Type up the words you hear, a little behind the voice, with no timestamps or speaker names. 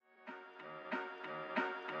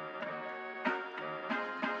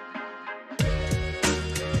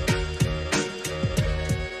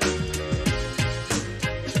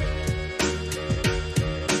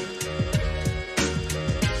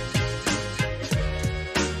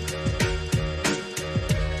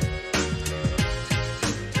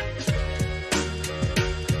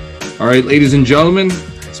All right, ladies and gentlemen,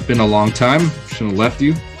 it's been a long time. Shouldn't have left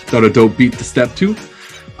you. Thought a dope beat to step two.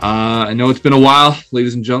 I know it's been a while,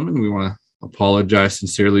 ladies and gentlemen. We want to apologize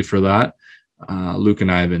sincerely for that. Luke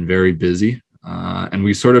and I have been very busy, and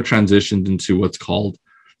we sort of transitioned into what's called,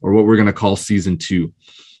 or what we're going to call season two.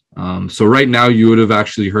 So right now you would have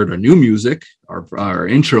actually heard our new music, our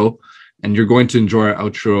intro, and you're going to enjoy our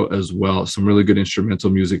outro as well. Some really good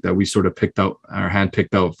instrumental music that we sort of picked out, our hand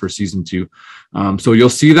picked out for season two. So you'll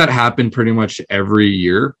see that happen pretty much every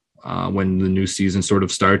year when the new season sort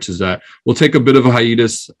of starts, is that we'll take a bit of a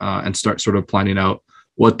hiatus and start sort of planning out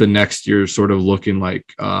what the next year is sort of looking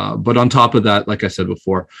like. But on top of that, like I said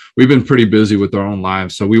before, we've been pretty busy with our own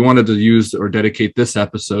lives. So we wanted to use or dedicate this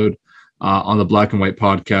episode on the Black and White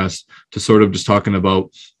podcast to sort of just talking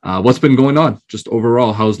about what's been going on, just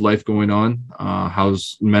overall, how's life going on,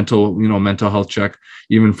 how's mental health check,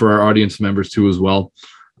 even for our audience members too as well,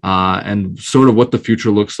 and sort of what the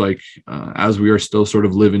future looks like as we are still sort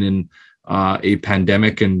of living in a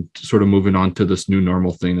pandemic and sort of moving on to this new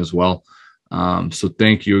normal thing as well. So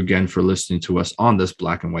thank you again for listening to us on this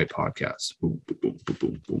Black and White podcast. Boom, boom, boom,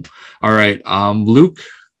 boom, boom. All right, Luke,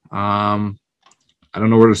 I don't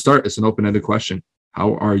know where to start. It's an open-ended question.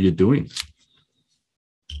 How are you doing?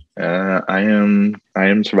 I am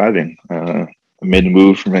surviving. I made a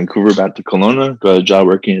move from Vancouver back to Kelowna. Got a job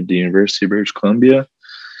working at the University of British Columbia.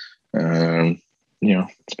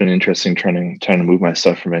 It's been interesting trying to move my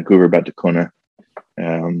stuff from Vancouver back to Kelowna.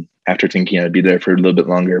 After thinking I'd be there for a little bit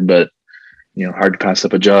longer, but hard to pass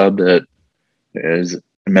up a job that is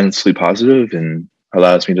immensely positive and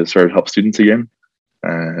allows me to sort of help students again.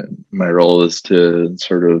 My role is to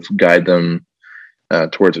sort of guide them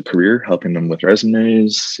towards a career, helping them with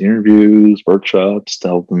resumes, interviews, workshops to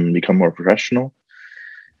help them become more professional.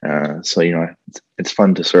 It's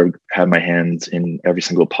fun to sort of have my hands in every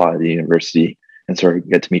single pot of the university and sort of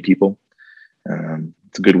get to meet people.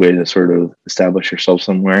 It's a good way to sort of establish yourself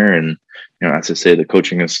somewhere. And, as I say, the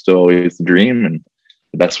coaching is still always the dream. And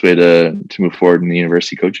the best way to move forward in the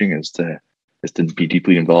university coaching is to be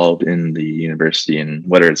deeply involved in the university, and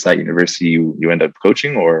whether it's that university you end up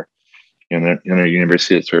coaching or another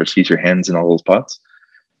university that sort of sees your hands in all those pots,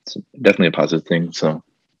 it's definitely a positive thing. So,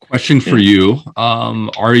 question for you: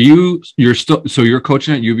 you're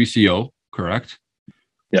coaching at UBCO, correct?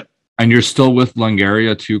 Yeah. And you're still with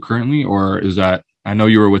Lungaria too currently, or is that? I know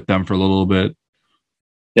you were with them for a little bit.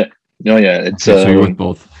 Yeah. No. Yeah. It's okay, so you're with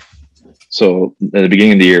both. So at the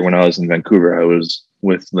beginning of the year when I was in Vancouver, I was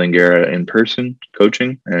with Lingera in person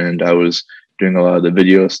coaching, and I was doing a lot of the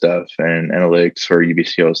video stuff and analytics for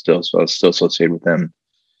UBCO still. So I was still associated with them.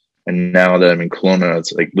 And now that I'm in Kelowna,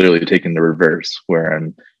 it's like literally taking the reverse, where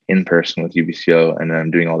I'm in person with UBCO and I'm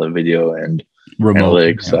doing all the video and remote,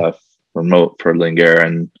 analytics stuff remote for Lingera.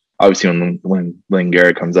 And obviously when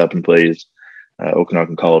Lingera comes up and plays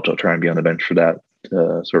Okanagan College, I'll try and be on the bench for that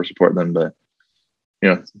to sort of support them. But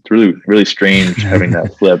it's really, really strange having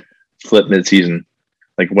that flip mid-season.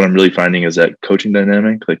 Like what I'm really finding is that coaching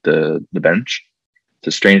dynamic, like the bench, it's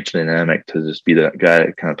a strange dynamic to just be that guy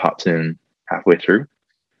that kind of pops in halfway through,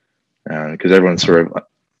 because everyone's sort of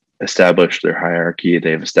established their hierarchy.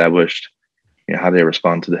 They've established how they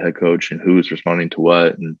respond to the head coach and who's responding to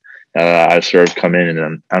what. And I sort of come in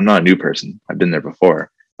and I'm not a new person. I've been there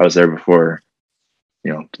before. I was there before,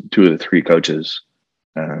 two of the three coaches,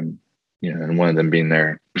 and one of them being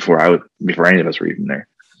there before any of us were even there.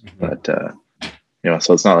 Mm-hmm. But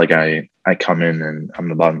so it's not like I come in and I'm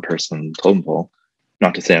the bottom person on the totem pole.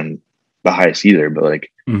 Not to say I'm the highest either, but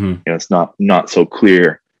like, it's not so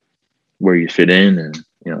clear where you fit in, and,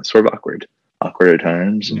 it's sort of awkward at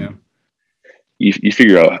times. And you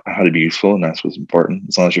figure out how to be useful, and that's what's important.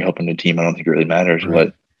 As long as you're helping the team, I don't think it really matters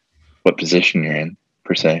what position you're in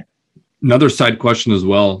per se. Another side question as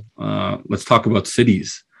well. Let's talk about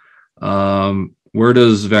cities. Where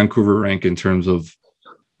does Vancouver rank in terms of,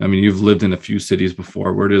 you've lived in a few cities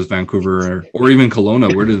before. Where does Vancouver or even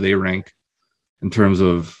Kelowna, where do they rank in terms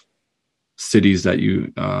of cities that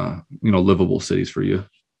livable cities for you?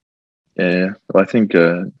 Yeah. Well, I think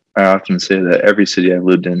I often say that every city I've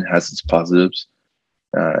lived in has its positives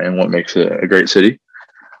and what makes it a great city.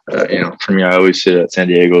 For me, I always say that San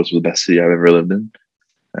Diego is the best city I've ever lived in.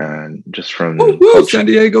 And just from San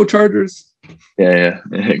Diego Chargers. Yeah,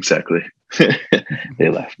 exactly. They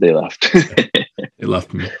left. They left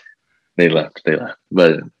me. They left.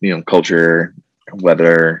 But culture,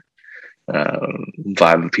 weather,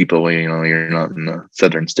 vibe of people. You're not in the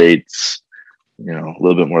southern states. A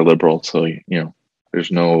little bit more liberal. So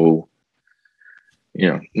there's no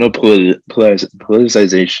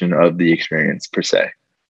politicization of the experience per se.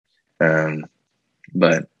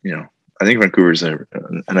 But I think Vancouver's a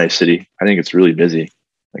nice city. I think it's really busy,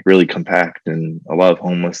 like really compact, and a lot of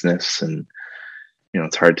homelessness, and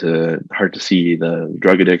it's hard to see the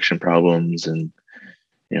drug addiction problems, and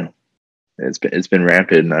you know it's been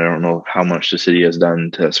rampant, and I don't know how much the city has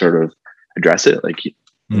done to sort of address it. Like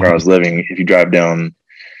where I was living, if you drive down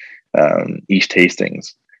East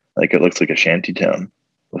Hastings, like it looks like a shanty town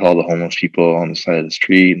with all the homeless people on the side of the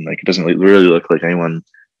street, and like it doesn't really look like anyone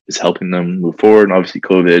is helping them move forward. And obviously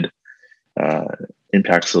COVID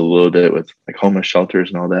impacts a little bit with like homeless shelters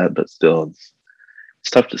and all that, but still it's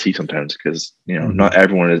tough to see sometimes because not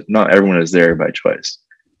everyone is there by choice.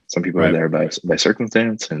 Some people are there by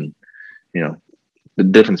circumstance, and the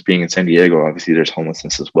difference being in San Diego, obviously there's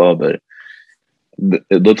homelessness as well, but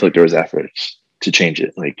it looked like there was efforts to change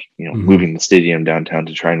it, like moving the stadium downtown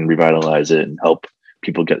to try and revitalize it and help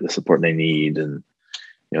people get the support they need, and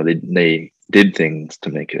they did things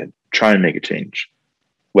to try and make a change.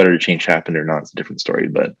 Whether the change happened or not is a different story,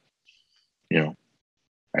 but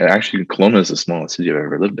actually Kelowna is the smallest city I've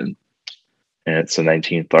ever lived in, and it's the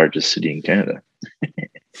 19th largest city in Canada.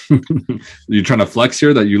 You're trying to flex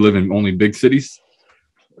here that you live in only big cities?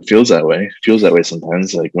 It feels that way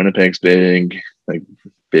sometimes. Like Winnipeg's big. I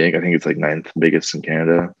think it's like 9th biggest in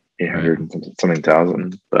Canada, 800 and something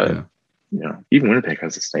thousand. But even Winnipeg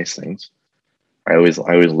has its nice things. I always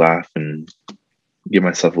laugh and give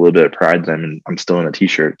myself a little bit of pride that I'm still in a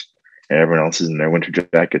t-shirt and everyone else is in their winter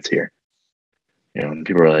jackets here. And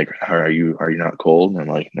people are like, are you not cold? And I'm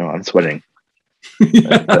like, no, I'm sweating. like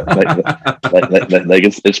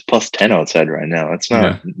it's plus 10 outside right now. It's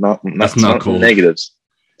that's not cold. Negatives.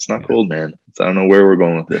 It's not cold, man. I don't know where we're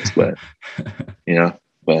going with this, but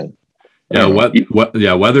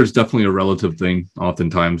weather's definitely a relative thing.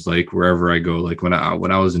 Oftentimes, like wherever I go, like when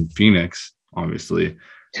I was in Phoenix, obviously,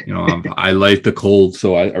 I like the cold.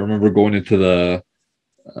 So I remember going into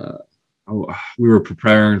we were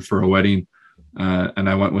preparing for a wedding. And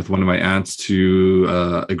I went with one of my aunts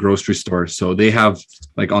to a grocery store. So they have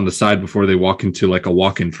like on the side before they walk into like a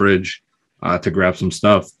walk-in fridge to grab some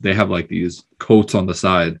stuff. They have like these coats on the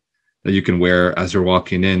side that you can wear as you're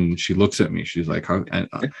walking in. She looks at me. She's like,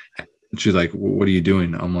 she's like, what are you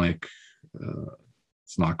doing? I'm like,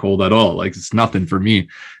 it's not cold at all. Like it's nothing for me.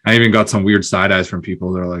 I even got some weird side eyes from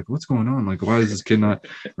people. They're like, what's going on? Like, why is this kid not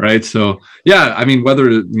right? So yeah, I mean,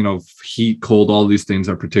 whether, heat, cold, all these things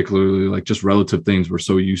are particularly like just relative things we're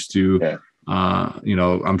so used to.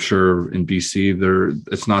 I'm sure in BC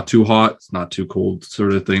it's not too hot, it's not too cold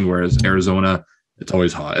sort of thing. Whereas Arizona, it's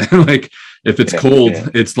always hot. Like if it's cold,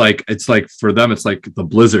 it's like for them, it's like the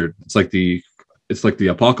blizzard. It's like the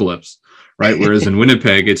apocalypse. Right. Whereas in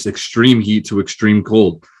Winnipeg, it's extreme heat to extreme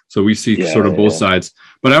cold. So we see sort of both sides.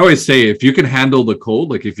 But I always say, if you can handle the cold,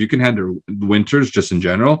 like if you can handle winters just in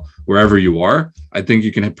general, wherever you are, I think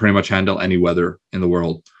you can pretty much handle any weather in the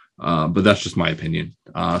world. But that's just my opinion.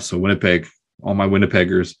 So Winnipeg, all my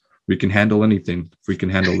Winnipeggers, we can handle anything if we can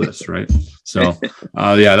handle this. Right. So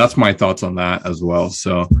that's my thoughts on that as well.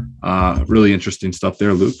 So really interesting stuff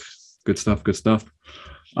there, Luke. Good stuff.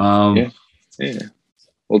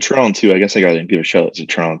 Well, Toronto too. I guess I gotta give a shout out to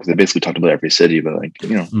Toronto because they basically talked about every city, but like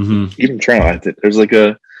even Toronto, there's like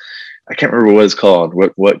I can't remember what it's called,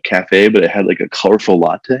 what cafe, but it had like a colorful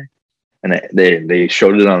latte, and they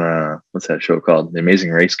showed it on what's that show called, The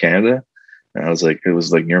Amazing Race Canada, and I was like, it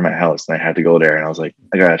was like near my house, and I had to go there, and I was like,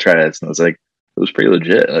 I gotta try this, and I was like, it was pretty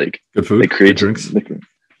legit, like good food, good drinks.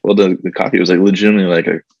 The coffee was like legitimately like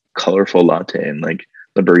a colorful latte, and like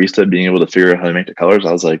the barista being able to figure out how to make the colors,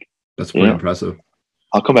 I was like, that's pretty impressive.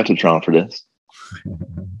 I'll come back to Toronto for this.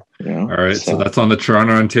 All right. So that's on the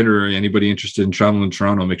Toronto itinerary. Anybody interested in traveling to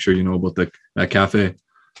Toronto, make sure you know about that cafe.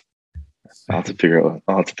 I'll have to figure out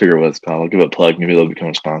what it's called. I'll give it a plug. Maybe they'll become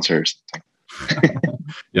a sponsor or something.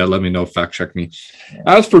 Yeah, let me know. Fact check me.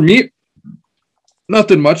 As for me,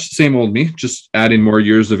 nothing much. Same old me. Just adding more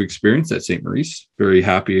years of experience at St. Maurice. Very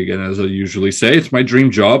happy again, as I usually say. It's my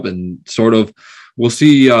dream job, and sort of we'll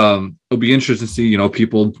see. It'll be interesting to see,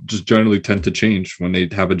 people just generally tend to change when they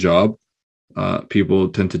have a job. People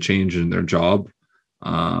tend to change in their job.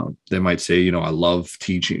 They might say, I love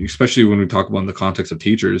teaching, especially when we talk about in the context of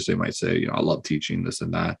teachers, they might say, I love teaching this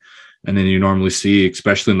and that. And then you normally see,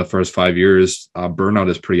 especially in the first 5 years, burnout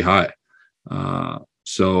is pretty high.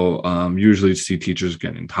 So usually you see teachers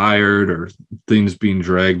getting tired or things being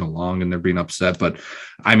dragged along and they're being upset. But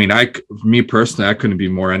I mean, me personally, I couldn't be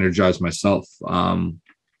more energized myself.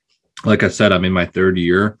 Like I said, I'm in my third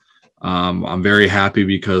year. I'm very happy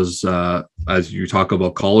because as you talk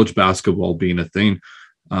about college basketball being a thing,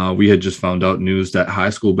 we had just found out news that high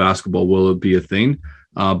school basketball will be a thing.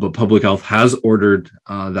 But public health has ordered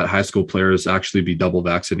that high school players actually be double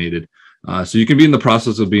vaccinated. So you can be in the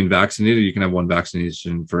process of being vaccinated. You can have one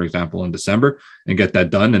vaccination, for example, in December and get that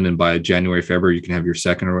done. And then by January, February, you can have your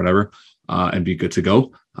second or whatever and be good to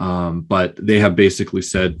go. But they have basically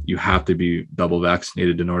said you have to be double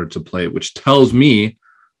vaccinated in order to play, which tells me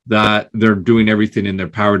that they're doing everything in their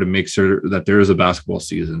power to make sure that there is a basketball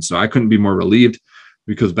season. So I couldn't be more relieved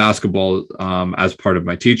because basketball, as part of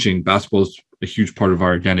my teaching, basketball is a huge part of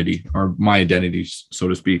our identity, or my identity, so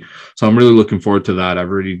to speak. So I'm really looking forward to that. I've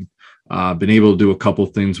already been able to do a couple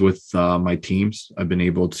things with my teams. I've been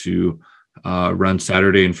able to run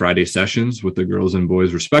Saturday and Friday sessions with the girls and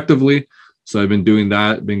boys respectively. So I've been doing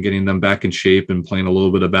that, been getting them back in shape and playing a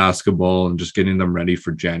little bit of basketball and just getting them ready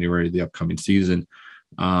for January, the upcoming season.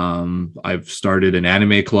 I've started an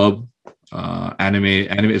anime club. Anime,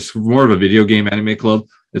 it's more of a video game anime club.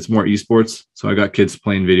 It's more esports. So I got kids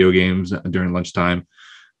playing video games during lunchtime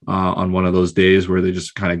on one of those days where they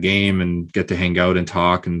just kind of game and get to hang out and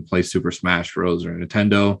talk and play Super Smash Bros. Or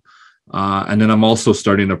Nintendo. And then I'm also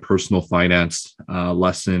starting a personal finance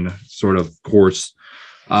lesson sort of course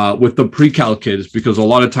with the pre-cal kids, because a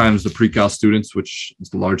lot of times the pre-cal students, which is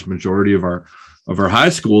the large majority of our high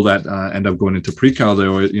school that end up going into pre-cal, they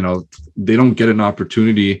always, they don't get an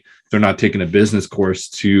opportunity. They're not taking a business course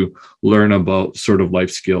to learn about sort of life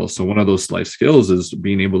skills. So one of those life skills is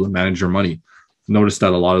being able to manage your money. Notice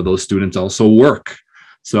that a lot of those students also work.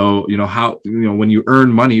 So, when you earn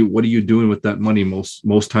money, what are you doing with that money?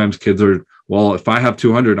 Most times kids are, well, if I have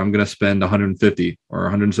 200, I'm going to spend 150 or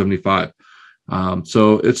 175.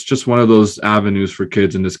 So it's just one of those avenues for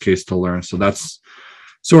kids in this case to learn. So that's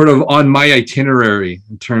sort of on my itinerary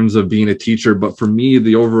in terms of being a teacher. But for me,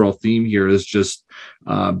 the overall theme here is just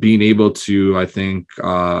being able to, I think,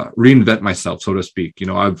 reinvent myself, so to speak.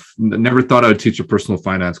 I've never thought I would teach a personal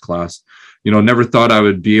finance class. Never thought I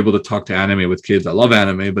would be able to talk to anime with kids. I love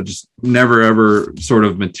anime, but just never, ever sort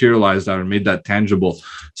of materialized that or made that tangible.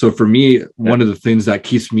 So for me, one of the things that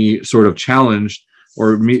keeps me sort of challenged,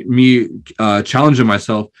 or me challenging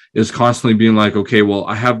myself, is constantly being like, okay, well,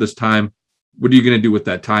 I have this time. What are you going to do with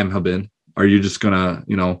that time, Haben? Are you just going to,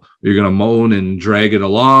 you're going to moan and drag it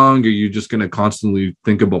along? Are you just going to constantly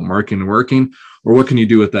think about marking and working? Or what can you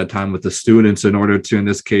do with that time with the students in order to, in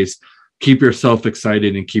this case, keep yourself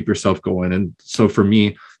excited and keep yourself going? And so for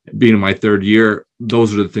me, being in my third year,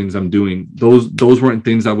 those are the things I'm doing. Those weren't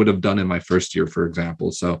things I would have done in my first year, for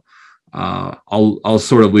example. So I'll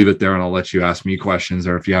sort of leave it there and I'll let you ask me questions,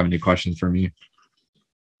 or if you have any questions for me.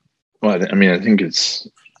 Well, I think it's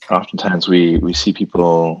oftentimes we see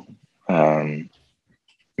people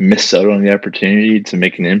miss out on the opportunity to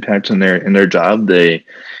make an impact in their job. They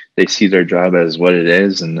see their job as what it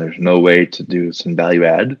is, and there's no way to do some value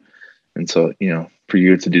add. And so, for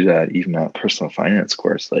you to do that, even at personal finance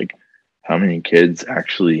course, like, how many kids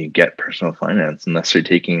actually get personal finance unless they're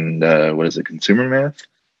taking consumer math?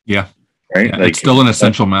 Yeah. Right. Yeah, it's still an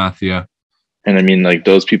essential math. Yeah. And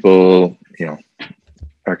those people,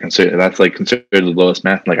 are considered, that's considered the lowest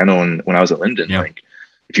math. Like, I know when I was at Linden,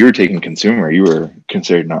 if you were taking consumer, you were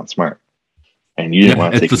considered not smart, and you didn't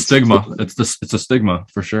want to take. It's the stigma. It's a stigma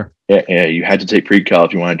for sure. Yeah. You had to take pre-cal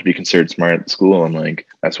if you wanted to be considered smart at the school, and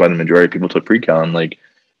that's why the majority of people took pre-cal. And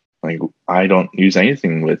I don't use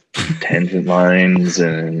anything with tangent lines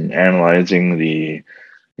and analyzing the,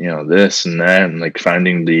 this and that, and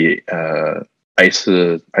finding the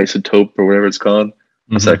isotope or whatever it's called.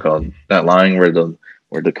 What's that called? That line where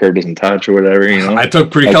the curve doesn't touch or whatever. I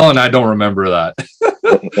took pre-cal and I don't remember that.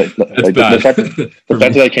 The fact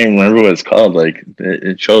that I can't remember what it's called,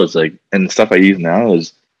 it shows, and the stuff I use now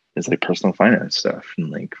is personal finance stuff,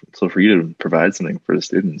 and so for you to provide something for the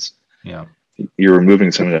students, you're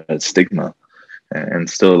removing some of that stigma and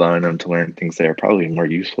still allowing them to learn things that are probably more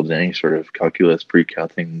useful than any sort of calculus pre-cal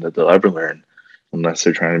thing that they'll ever learn, unless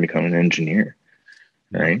they're trying to become an engineer,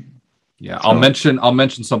 right? Yeah, so, I'll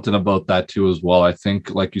mention something about that too as well. I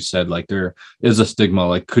think, like you said, there is a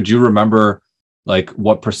stigma. Could you remember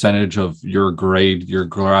what percentage of your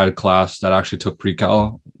grad class that actually took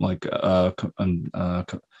pre-cal,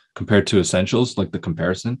 compared to essentials, the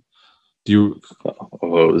comparison? Do you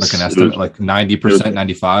an estimate, 90%,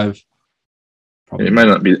 95%? Probably. It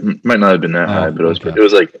might not have been that high, but it was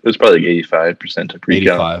probably 85% took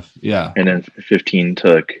pre-cal. 85, yeah. And then 15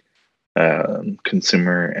 took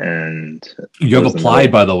consumer, and you have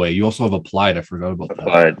applied, by the way. You also have applied. I forgot about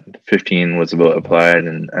applied. That. 15 was about applied,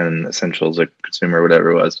 and essentials, consumer,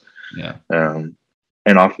 whatever it was. Yeah. And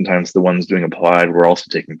oftentimes the ones doing applied were also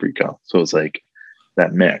taking pre-cal, so it's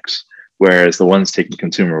that mix. Whereas the ones taking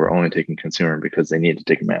consumer were only taking consumer because they needed to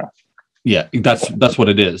take a math. Yeah, that's what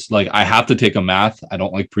it is. I have to take a math. I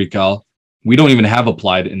don't like pre-cal. We don't even have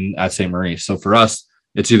applied at St. Marie. So for us,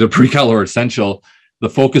 it's either pre-cal or essential. The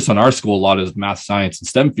focus on our school a lot is math, science, and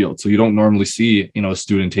STEM field. So you don't normally see, a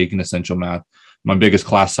student taking essential math. My biggest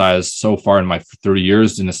class size so far in my 30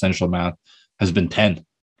 years in essential math has been 10.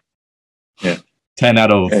 Yeah. 10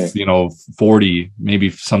 out of, 40, maybe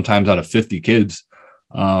sometimes out of 50 kids.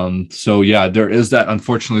 So yeah,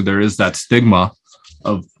 unfortunately, there is that stigma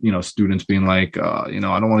of, students being like, I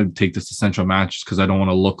don't want to take this essential math just because I don't want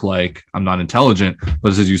to look like I'm not intelligent.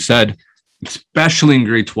 But as you said, especially in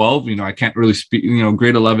grade 12, I can't really speak,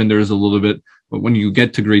 grade 11, there is a little bit, but when you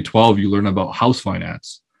get to grade 12, you learn about house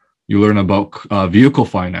finance. You learn about vehicle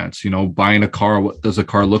finance, buying a car. What does a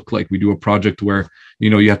car look like? We do a project where,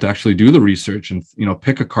 you have to actually do the research and,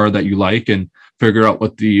 pick a car that you like and figure out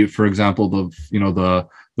what for example, the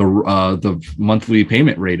monthly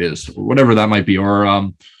payment rate is, or whatever that might be,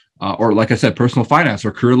 or like I said, personal finance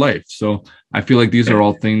or career life. So I feel like these are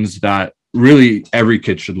all things that really every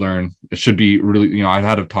kid should learn. It should be really, I've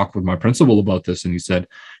had a talk with my principal about this, and he said,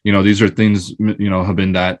 these are things, have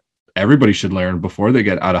been that everybody should learn before they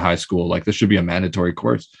get out of high school. Like, this should be a mandatory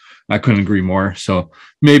course. I couldn't agree more. So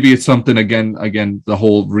maybe it's something, again, the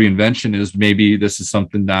whole reinvention is maybe this is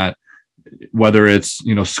something that, whether it's,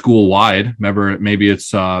 school wide, maybe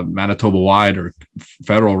it's Manitoba wide or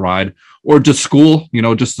federal wide, or just school,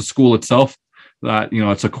 just the school itself, that,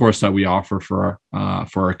 it's a course that we offer for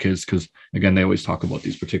our kids. Cause again, they always talk about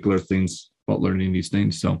these particular things about learning these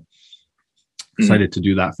things. So excited to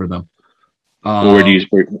do that for them. Where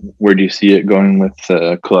do you see it going with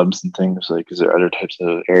clubs and things? Like, is there other types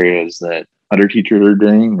of areas that other teachers are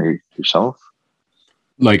doing, or yourself?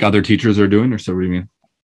 Like other teachers are doing, or so what do you mean?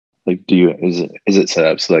 Like, is it set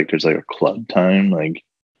up so like there's like a club time? Like,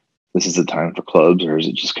 this is the time for clubs, or is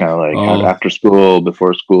it just kind of like after school,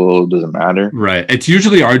 before school, doesn't matter? Right. It's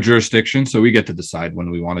usually our jurisdiction, so we get to decide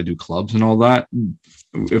when we want to do clubs and all that.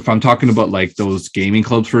 If I'm talking about like those gaming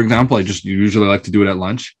clubs, for example, I just usually like to do it at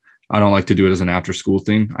lunch. I don't like to do it as an after school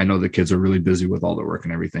thing. I know the kids are really busy with all their work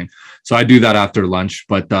and everything. So I do that after lunch,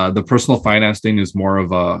 but the personal finance thing is more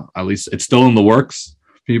of at least it's still in the works,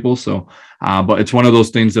 people. So, but it's one of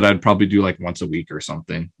those things that I'd probably do like once a week or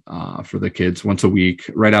something for the kids, once a week,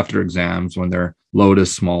 right after exams when their load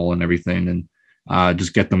is small and everything, and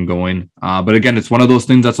just get them going. But again, it's one of those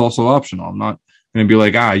things that's also optional. I'm not going to be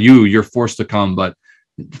like, you're forced to come, but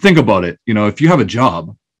think about it. If you have a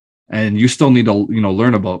job and you still need to,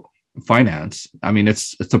 learn about finance, I mean,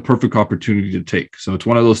 it's a perfect opportunity to take. So it's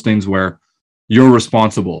one of those things where you're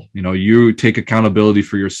responsible, you take accountability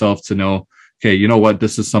for yourself to know, okay, you know what,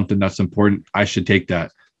 this is something that's important, I should take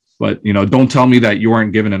that. But don't tell me that you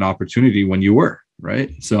weren't given an opportunity when you were, right?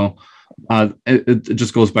 So it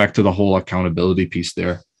just goes back to the whole accountability piece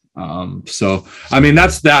there. So I mean,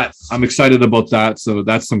 that's that. I'm excited about that. So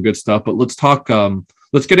that's some good stuff. But let's talk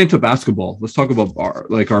let's get into basketball. Let's talk about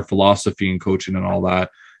our philosophy and coaching and all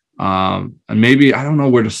that. And maybe, I don't know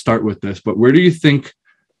where to start with this, but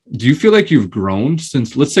do you feel like you've grown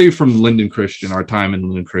since, let's say, from Linden Christian, our time in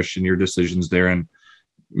Linden Christian, your decisions there and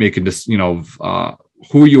making this,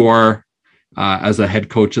 who you are as a head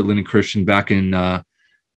coach at Linden Christian back in,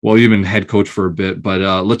 you've been head coach for a bit,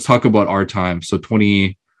 but let's talk about our time. So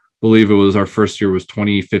believe it was our first year was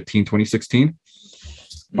 2015, 2016,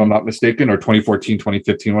 if I'm not mistaken, or 2014,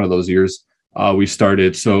 2015, one of those years. We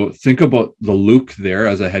started. So think about the Luke there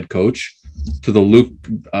as a head coach to the Luke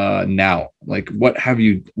now. Like, what have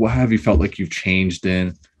you felt like you've changed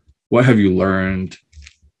in? What have you learned?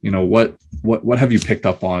 What have you picked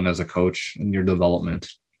up on as a coach in your development?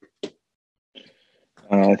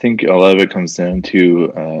 I think a lot of it comes down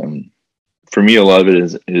to, for me, a lot of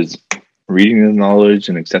it is reading the knowledge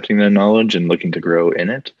and accepting that knowledge and looking to grow in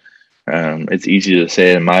it. It's easy to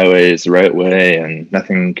say my way is the right way and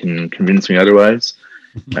nothing can convince me otherwise.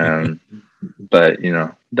 But,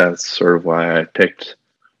 that's sort of why I picked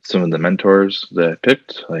some of the mentors that I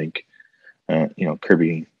picked. Like,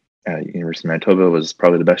 Kirby at University of Manitoba was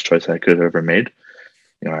probably the best choice I could have ever made.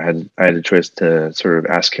 I had a choice to sort of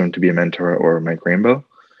ask him to be a mentor or Mike Rainbow.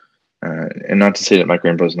 And not to say that Mike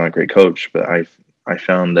Rainbow is not a great coach, but I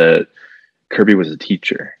found that Kirby was a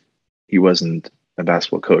teacher. He wasn't a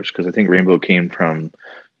basketball coach, because I think Rainbow came from,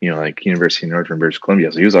 like University of Northern British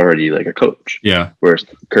Columbia, so he was already like a coach. Yeah. Whereas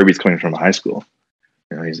Kirby's coming from a high school.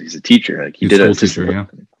 He's a teacher. Like he did assistant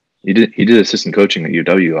coaching at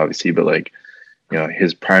UW, obviously, but like,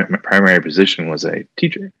 his primary position was a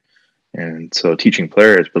teacher, and so teaching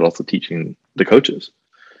players, but also teaching the coaches.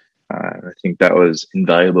 I think that was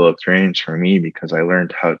invaluable experience for me because I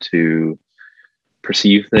learned how to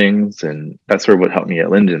perceive things, and that's sort of what helped me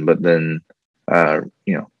at Linden. But then, for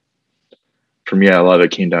me, a lot of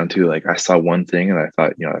it came down to like I saw one thing and I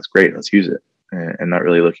thought, that's great, let's use it. and not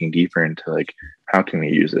really looking deeper into like how can we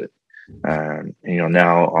use it.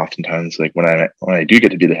 Now oftentimes like when I do get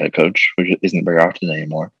to be the head coach, which isn't very often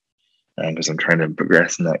anymore, because I'm trying to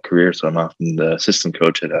progress in that career, so I'm often the assistant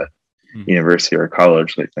coach at a university or a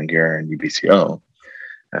college like Lingera and UBCO.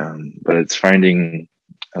 But it's finding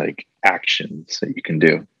like actions that you can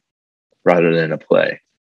do rather than a play.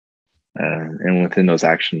 And within those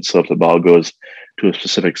actions, so if the ball goes to a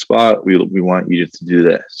specific spot, we want you to do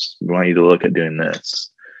this. We want you to look at doing this.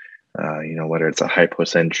 Whether it's a high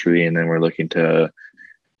post entry and then we're looking to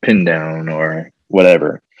pin down or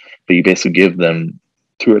whatever. But you basically give them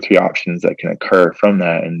 2 or 3 options that can occur from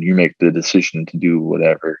that, and you make the decision to do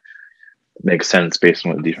whatever makes sense based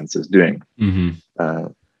on what the defense is doing.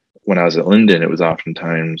 When I was at Linden, it was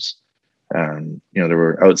oftentimes there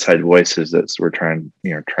were outside voices that were trying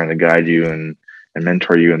to guide you and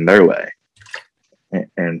mentor you in their way.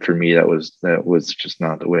 And for me, that was just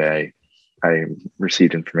not the way I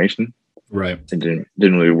received information. Right. It didn't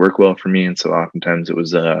really work well for me. And so oftentimes it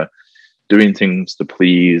was doing things to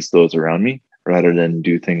please those around me rather than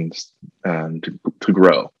do things to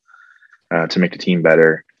grow, to make the team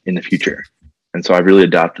better in the future. And so I really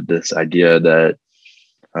adopted this idea that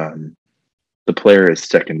the player is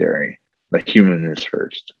secondary, the human is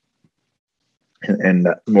first, and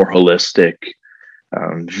that more holistic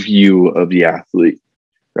view of the athlete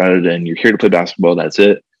rather than you're here to play basketball, that's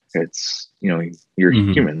it. It's, you're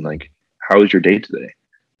human. Like, how was your day today?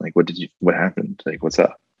 Like, what happened? Like, what's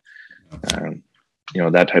up?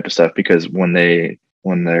 That type of stuff, because when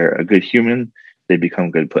they're a good human, they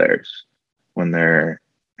become good players. When they're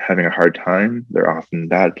having a hard time, they're often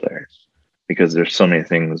bad players because there's so many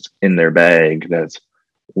things in their bag that's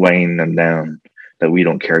weighing them down that we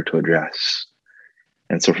don't care to address.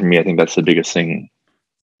 And so for me, I think that's the biggest thing,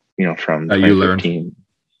 from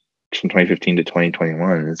 2015 to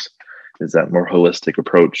 2021 is that more holistic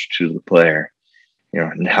approach to the player,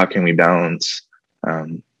 and how can we balance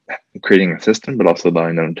creating a system, but also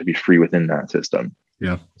allowing them to be free within that system.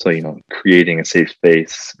 Yeah. So, creating a safe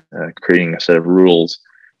space, creating a set of rules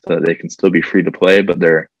so that they can still be free to play, but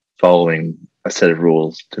they're following a set of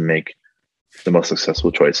rules to make the most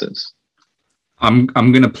successful choices. I'm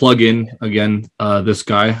going to plug in again, this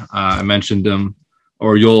guy. I mentioned him,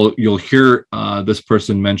 or you'll hear this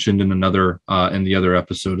person mentioned in the other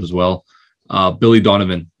episode as well. Billy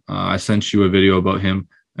Donovan. I sent you a video about him,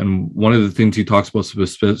 and one of the things he talks about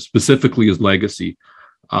specifically is legacy.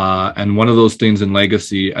 And one of those things in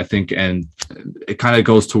legacy, I think, and it kind of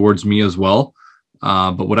goes towards me as well.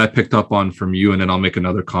 But what I picked up on from you, and then I'll make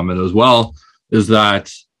another comment as well, is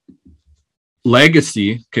that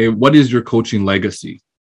legacy. Okay, what is your coaching legacy?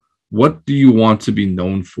 What do you want to be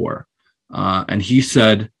known for? And he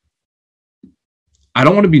said, I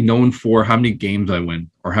don't want to be known for how many games I win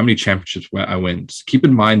or how many championships I win. Just keep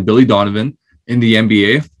in mind, Billy Donovan in the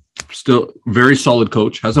NBA, still very solid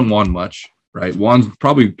coach, hasn't won much, right? Won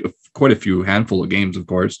probably quite a few handful of games, of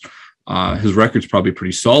course. His record's probably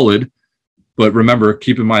pretty solid. But remember,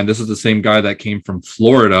 keep in mind, this is the same guy that came from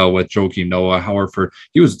Florida with Joakim Noah, Howerford.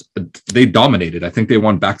 They dominated. I think they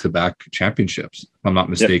won back-to-back championships, if I'm not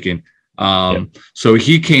mistaken. Yep. So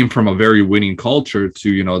he came from a very winning culture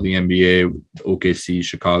to, the NBA, OKC,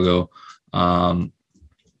 Chicago,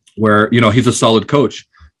 where, he's a solid coach.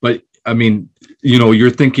 But I mean,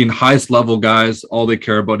 you're thinking highest level guys, all they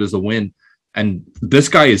care about is a win. And this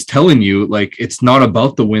guy is telling you, like, it's not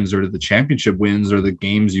about the wins or the championship wins or the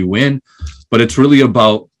games you win, but it's really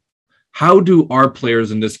about how do our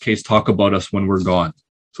players in this case talk about us when we're gone.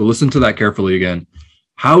 So listen to that carefully again.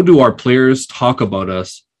 How do our players talk about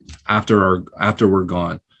us after we're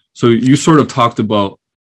gone? So you sort of talked about,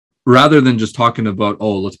 rather than just talking about,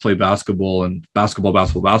 oh, let's play basketball and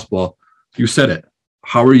basketball, you said it.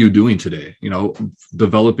 How are you doing today?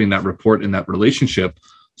 Developing that rapport in that relationship.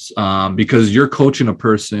 Because you're coaching a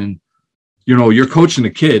person, you're coaching a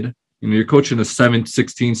kid, you're coaching a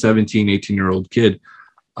 16, 17, 18-year-old kid.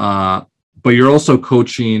 But you're also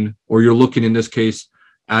coaching, or you're looking in this case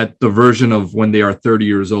at the version of when they are 30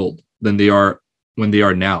 years old than they are when they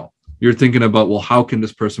are now. You're thinking about, well, how can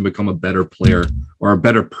this person become a better player or a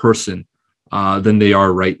better person than they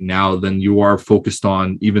are right now, than you are focused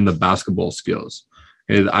on even the basketball skills.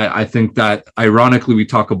 And I think that ironically, we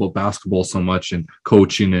talk about basketball so much and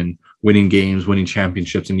coaching and winning games, winning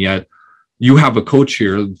championships. And yet you have a coach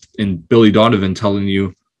here in Billy Donovan telling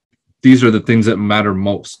you these are the things that matter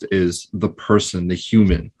most, is the person, the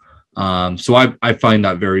human. So I find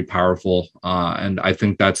that very powerful. And I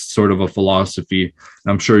think that's sort of a philosophy.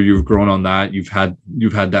 And I'm sure you've grown on that. You've had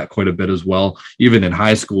that quite a bit as well. Even in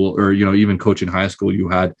high school, or, even coaching high school, you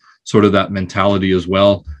had sort of that mentality as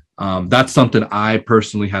well. That's something I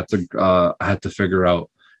personally had to figure out,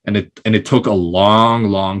 and it took a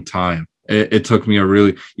long time. It took me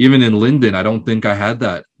even in Linden, I don't think I had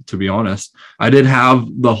that, to be honest. I did have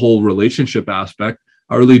the whole relationship aspect.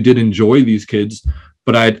 I really did enjoy these kids,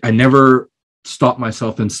 but I never stopped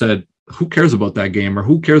myself and said, who cares about that game, or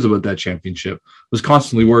who cares about that championship? I was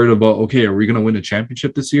constantly worried about, okay, are we going to win a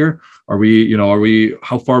championship this year? Are we,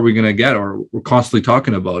 how far are we going to get? Or we're constantly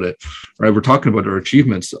talking about it, right? We're talking about our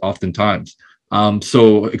achievements oftentimes.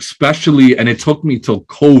 So especially, and it took me till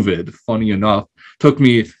COVID, funny enough, took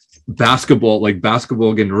me basketball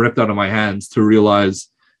getting ripped out of my hands to realize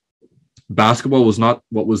basketball was not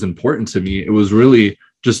what was important to me. It was really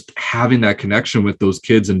just having that connection with those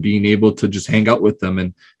kids and being able to just hang out with them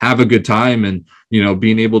and have a good time, and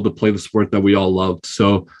being able to play the sport that we all loved.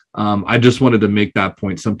 So I just wanted to make that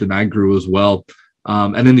point, something I grew as well.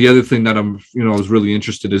 And then the other thing that I was really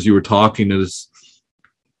interested as you were talking is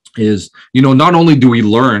not only do we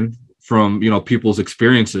learn from people's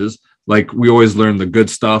experiences, like we always learn the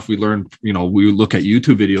good stuff, we learn, we look at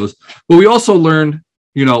YouTube videos, but we also learn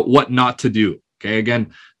what not to do. Okay,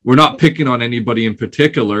 again, we're not picking on anybody in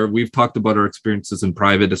particular. We've talked about our experiences in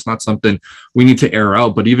private. It's not something we need to air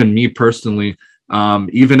out. But even me personally,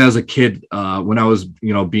 even as a kid, when I was,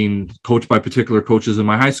 being coached by particular coaches in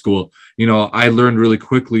my high school, I learned really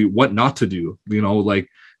quickly what not to do.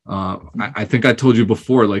 I think I told you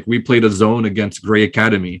before, like we played a zone against Gray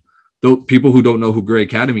Academy. Though people who don't know who Gray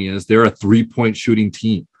Academy is, they're a 3-point shooting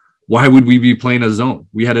team. Why would we be playing a zone?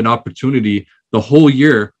 We had an opportunity the whole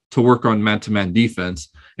year to work on man-to-man defense.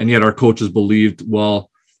 And yet our coaches believed, well,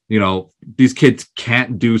 these kids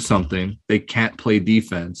can't do something. They can't play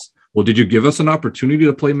defense. Well, did you give us an opportunity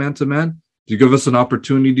to play man-to-man? Did you give us an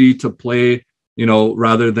opportunity to play,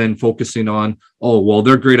 rather than focusing on, oh, well,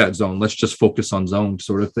 they're great at zone, let's just focus on zone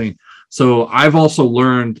sort of thing. So I've also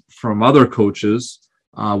learned from other coaches,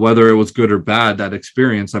 whether it was good or bad, that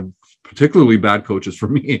experience. I'm particularly bad coaches for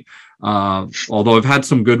me. Although I've had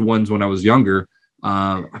some good ones when I was younger.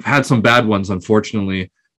 I've had some bad ones,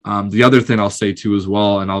 unfortunately. The other thing I'll say too as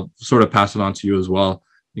well, and I'll sort of pass it on to you as well,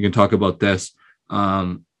 you can talk about this.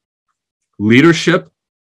 Leadership,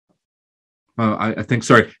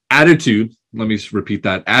 attitude, let me repeat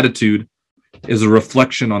that. Attitude is a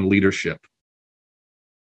reflection on leadership.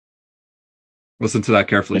 Listen to that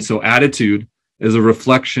carefully. So attitude is a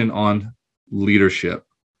reflection on leadership.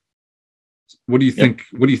 What do you think?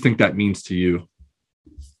 What do you think that means to you?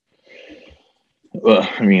 Well,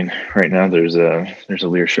 I mean, right now there's a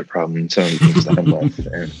leadership problem in some teams that I'm with,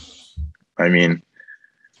 and I mean,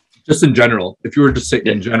 just in general, if you were to say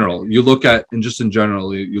in general, you look at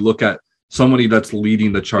somebody that's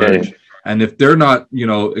leading the charge, and if they're not,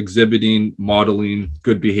 exhibiting, modeling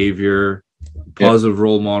good behavior, positive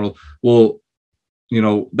role model, well,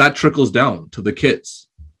 that trickles down to the kids.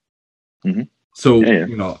 Mm-hmm. So,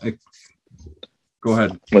 go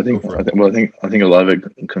ahead. Well, I think a lot of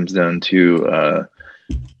it comes down to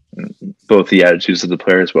both the attitudes of the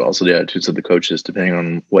players, but also the attitudes of the coaches, depending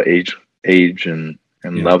on what age and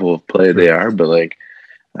level of play they are. But like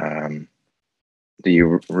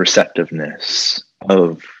the receptiveness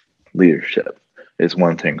of leadership is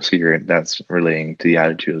one thing. So that's relating to the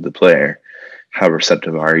attitude of the player. How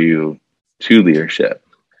receptive are you to leadership?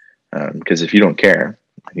 Because if you don't care,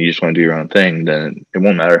 you just want to do your own thing, then it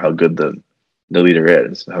won't matter how good the leader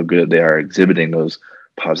is, how good they are exhibiting those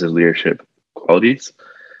positive leadership qualities.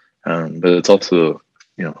 But it's also,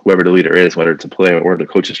 whoever the leader is, whether it's a player or the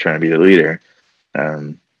coach is trying to be the leader,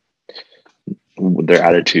 their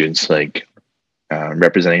attitudes, like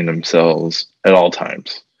representing themselves at all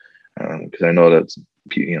times. Because I know that,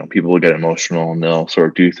 people will get emotional and they'll sort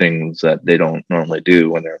of do things that they don't normally do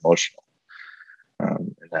when they're emotional.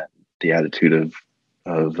 And that the attitude of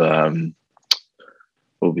what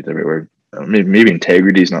would be the right word? Maybe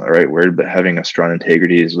integrity is not the right word, but having a strong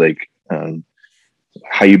integrity is like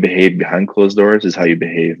how you behave behind closed doors is how you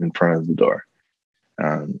behave in front of the door.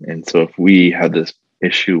 And so if we have this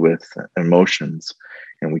issue with emotions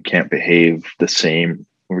and we can't behave the same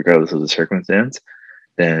regardless of the circumstance,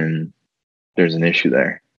 then there's an issue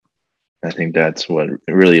there. I think that's what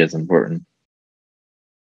really is important.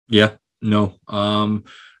 Yeah, no.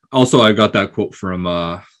 Also, I got that quote from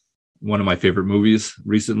one of my favorite movies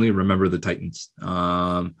recently, Remember the Titans,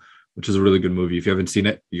 which is a really good movie. If you haven't seen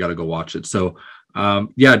it, you got to go watch it. So,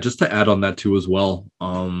 just to add on that too as well.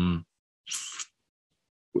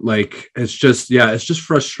 It's just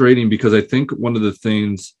frustrating because I think one of the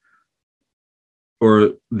things,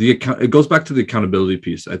 it goes back to the accountability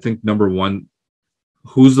piece. I think number one,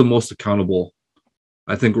 who's the most accountable?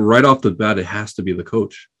 I think right off the bat, it has to be the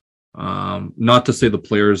coach. Not to say the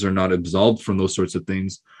players are not absolved from those sorts of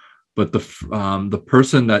things, but the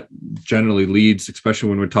person that generally leads, especially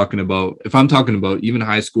when we're talking about, if I'm talking about even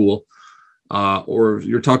high school, or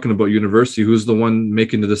you're talking about university, who's the one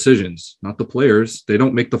making the decisions? Not the players. They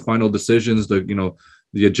don't make the final decisions.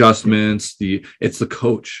 The adjustments. It's the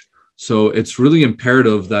coach. So it's really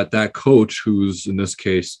imperative that that coach, who's in this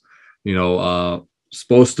case,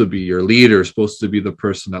 supposed to be your leader, supposed to be the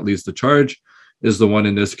person that leads the charge, is the one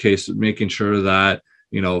in this case making sure that,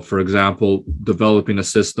 for example, developing a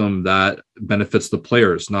system that benefits the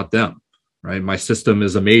players, not them, right? My system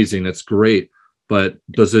is amazing. It's great. But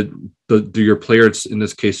do your players in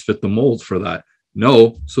this case fit the mold for that?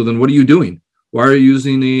 No. So then what are you doing? Why are you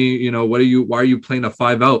using why are you playing a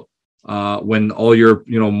 5-out when all your,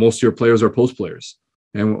 most of your players are post players,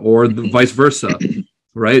 or the vice versa,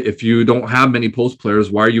 right? If you don't have many post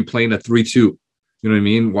players, why are you playing a 3-2? You know what I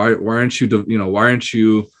mean? Why aren't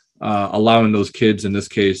you allowing those kids in this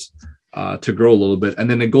case to grow a little bit? And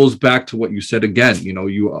then it goes back to what you said again.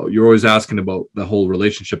 You're always asking about the whole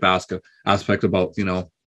relationship aspect about,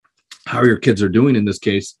 how your kids are doing in this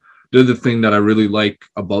case. The other thing that I really like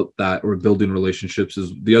about that, or building relationships,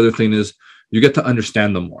 is the other thing is you get to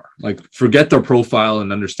understand them more. Like, forget their profile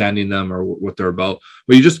and understanding them or what they're about,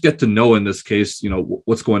 but you just get to know in this case,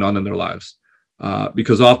 what's going on in their lives.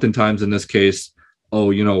 Because oftentimes in this case,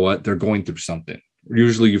 oh, you know what, they're going through something.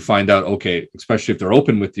 Usually you find out, okay, especially if they're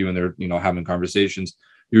open with you and they're, having conversations,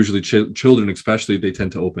 usually children, especially, they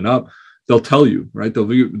tend to open up. They'll tell you, right? They'll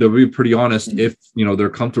be pretty honest if, they're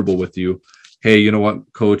comfortable with you. Hey, you know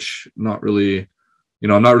what, coach, I'm not really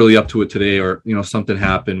up to it today, or, something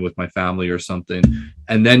happened with my family or something.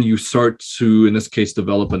 And then you start to, in this case,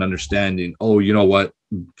 develop an understanding. Oh, you know what,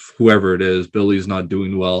 whoever it is, Billy's not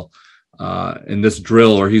doing well in this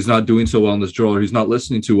drill, or he's not doing so well in this drill, or he's not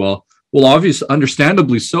listening too well. Well, obviously,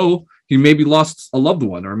 understandably so, he maybe lost a loved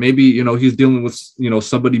one, or maybe, he's dealing with,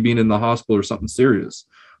 somebody being in the hospital or something serious.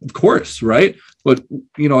 Of course, right? But,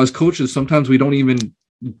 as coaches, sometimes we don't even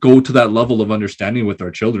go to that level of understanding with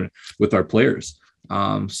our children, with our players.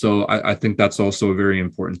 So I think that's also a very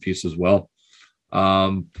important piece as well.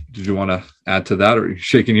 Did you want to add to that, or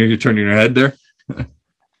you're turning your head there?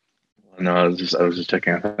 No, I was just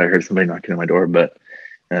checking. I thought I heard somebody knocking on my door, but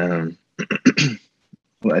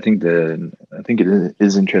well, I think it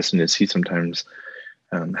is interesting to see sometimes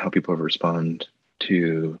how people respond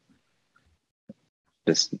to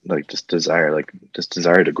this, just desire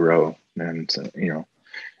to grow. And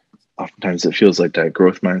oftentimes it feels like that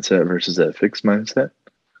growth mindset versus that fixed mindset.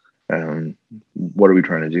 What are we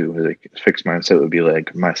trying to do? Like, fixed mindset would be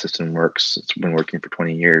like, my system works, it's been working for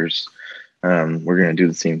 20 years. We're going to do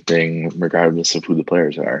the same thing regardless of who the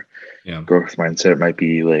players are. Yeah. Growth mindset might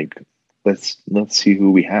be like, let's see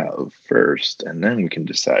who we have first, and then we can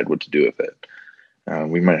decide what to do with it.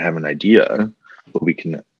 We might have an idea, but we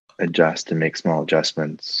can adjust and make small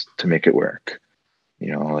adjustments to make it work.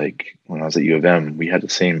 Like when I was at U of M, we had the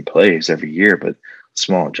same plays every year, but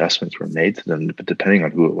small adjustments were made to them, but depending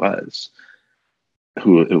on who it was,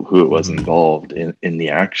 who it was involved in the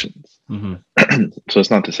actions. So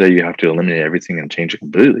it's not to say you have to eliminate everything and change it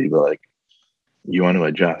completely, but like, you want to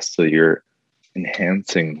adjust so you're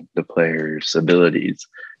enhancing the player's abilities,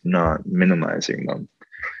 not minimizing them.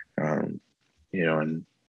 And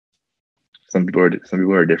some people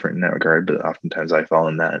are different in that regard, but oftentimes I fall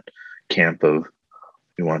in that camp of,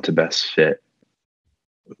 we want to best fit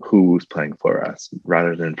who's playing for us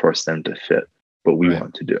rather than force them to fit what we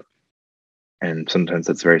want to do. And sometimes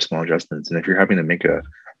that's very small adjustments. And if you're having to make a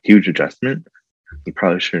huge adjustment, you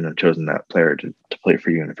probably shouldn't have chosen that player to play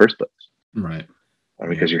for you in the first place. Right.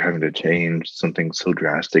 Because you're having to change something so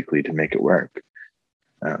drastically to make it work.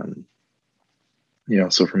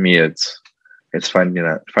 So for me, it's finding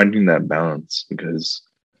that balance, because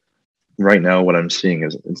right now what I'm seeing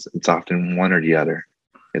is it's often one or the other.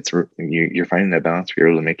 You're finding that balance where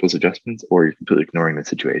you're able to make those adjustments, or you're completely ignoring the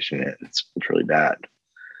situation and it's really bad.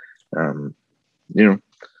 And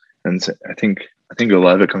so I think a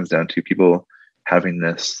lot of it comes down to people having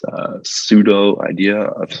this pseudo idea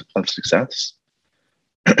of success.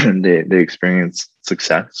 They experience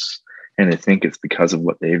success and they think it's because of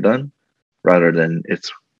what they've done rather than it's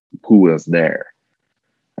who was there.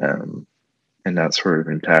 And that sort of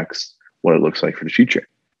impacts what it looks like for the future.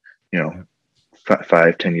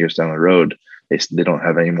 5-10 years down the road, they don't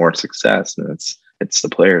have any more success, and it's the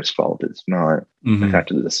player's fault. It's not the fact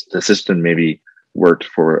that the system maybe worked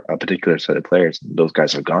for a particular set of players, and those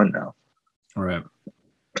guys are gone now. All right.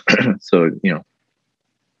 So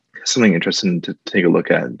something interesting to take a look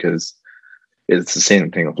at, because it's the same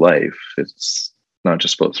thing of life. It's not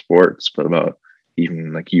just about sports, but about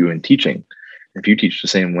even like you in teaching. If you teach the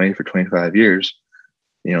same way for 25 years,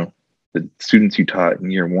 you know, the students you taught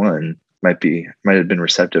in year one might have been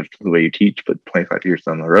receptive to the way you teach, but 25 years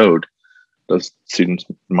down the road, those students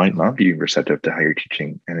might not be receptive to how you're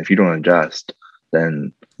teaching. And if you don't adjust,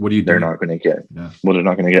 then what do you they're do? not going to get, Yeah. well, they're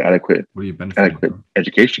not going to get adequate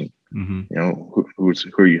education. Mm-hmm. You know, who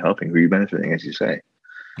are you helping? Who are you benefiting, as you say?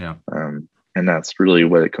 Yeah. And that's really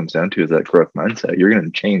what it comes down to, is that growth mindset. You're going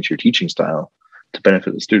to change your teaching style to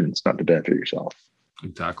benefit the students, not to benefit yourself.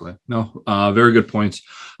 Exactly. No, very good points.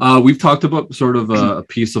 We've talked about sort of a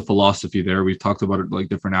piece of philosophy there. We've talked about like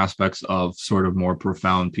different aspects of sort of more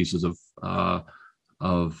profound pieces of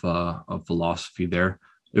philosophy there.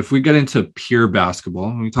 If we get into pure basketball,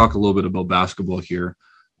 and we talk a little bit about basketball here,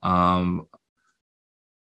 I'm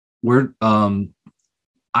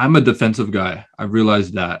a defensive guy. I've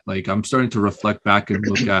realized that. Like, I'm starting to reflect back and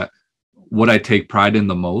look at what I take pride in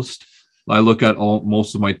the most. I look at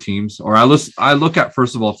most of my teams, or I look at,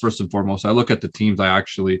 first and foremost, I look at the teams I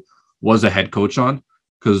actually was a head coach on,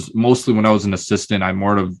 because mostly when I was an assistant, I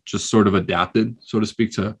more of just sort of adapted, so to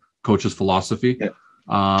speak, to coach's philosophy. Yeah.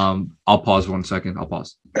 I'll pause 1 second. I'll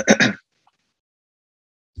pause.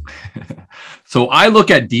 So I look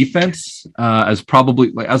at defense as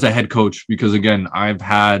probably like as a head coach, because again, I've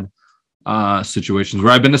had situations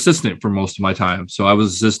where I've been assistant for most of my time. So I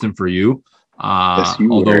was assistant for you. Yes,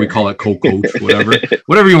 although we call it co-coach,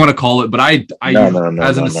 whatever you want to call it. But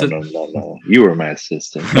no. You were my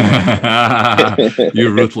assistant.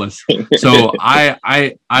 You're ruthless. So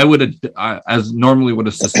I would, as normally what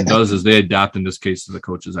assistant does is they adapt, in this case, to the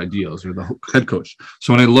coach's ideals, or the head coach.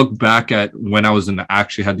 So when I look back at when I was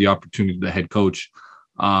actually had the opportunity to head coach,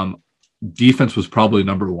 defense was probably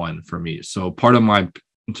number one for me. So part of my,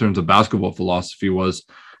 in terms of basketball philosophy, was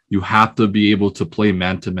you have to be able to play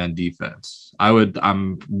man-to-man defense.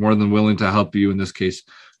 I'm more than willing to help you in this case,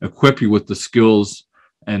 equip you with the skills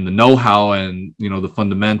and the know-how and, you know, the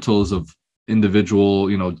fundamentals of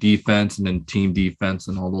individual, you know, defense and then team defense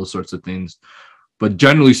and all those sorts of things. But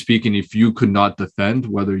generally speaking, if you could not defend,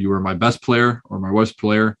 whether you were my best player or my worst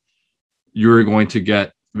player, you're going to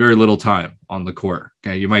get very little time on the court.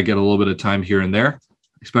 Okay. You might get a little bit of time here and there,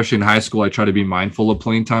 especially in high school. I try to be mindful of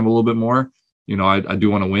playing time a little bit more. You know, I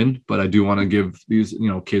do want to win, but I do want to give these, you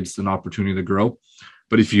know, kids an opportunity to grow.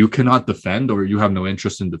 But if you cannot defend, or you have no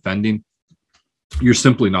interest in defending, you're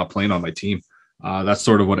simply not playing on my team. That's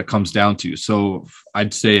sort of what it comes down to. So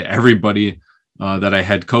I'd say everybody that I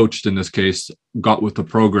had coached in this case got with the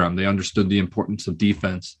program. They understood the importance of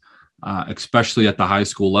defense, especially at the high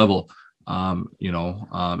school level. And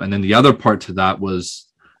then the other part to that was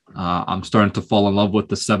I'm starting to fall in love with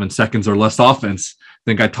the 7 seconds or less offense. I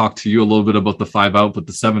think I talked to you a little bit about the 5 out, but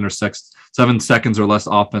the 7 seconds or less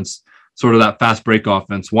offense, sort of that fast break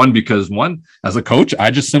offense. Because as a coach, I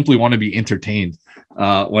just simply want to be entertained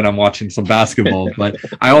when I'm watching some basketball. But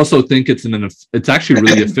I also think it's actually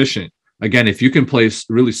really efficient. Again, if you can play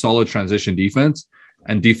really solid transition defense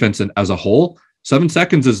and defense as a whole, 7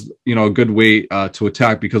 seconds is, you know, a good way to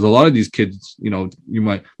attack, because a lot of these kids, you know, you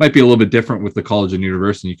might be a little bit different with the college and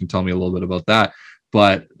university. You can tell me a little bit about that.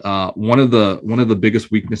 But one of the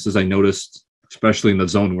biggest weaknesses I noticed, especially in the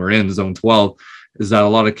zone we're in, zone 12, is that a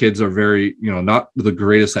lot of kids are very, you know, not the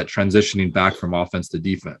greatest at transitioning back from offense to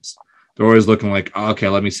defense. They're always looking like, oh, okay,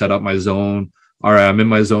 let me set up my zone. All right, I'm in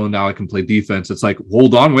my zone now. I can play defense. It's like,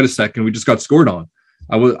 hold on, wait a second. We just got scored on.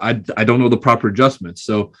 I don't know the proper adjustments.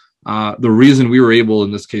 So the reason we were able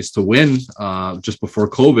in this case to win just before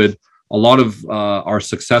COVID, a lot of our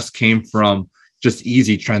success came from just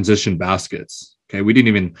easy transition baskets. Okay, we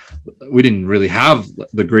didn't really have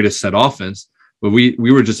the greatest set offense, but we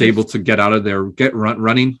were just able to get out of there, get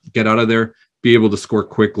out of there, be able to score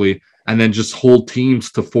quickly, and then just hold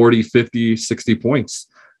teams to 40, 50, 60 points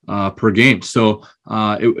per game. So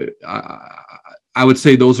I would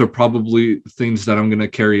say those are probably things that I'm going to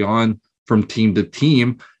carry on from team to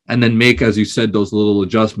team, and then make, as you said, those little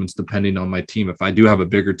adjustments depending on my team. If I do have a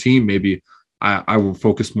bigger team, maybe I will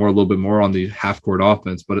focus a little bit more on the half court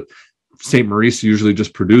offense. But St. Maurice usually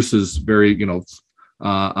just produces very, you know,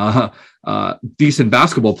 decent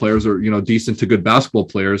basketball players, or, you know, decent to good basketball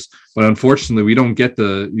players. But unfortunately, we don't get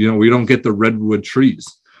the redwood trees.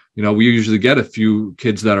 You know, we usually get a few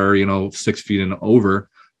kids that are, you know, 6 feet and over.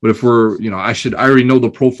 But if we're, you know, I already know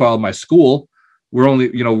the profile of my school.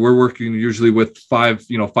 We're working usually with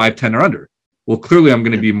 5'10" or under. Well, clearly I'm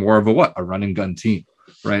going to be more of a run and gun team,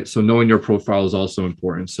 right? So knowing your profile is also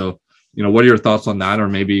important. So, you know, what are your thoughts on that? Or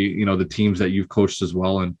maybe, you know, the teams that you've coached as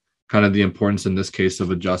well, and kind of the importance in this case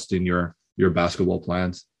of adjusting your basketball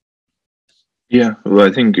plans? Yeah, well,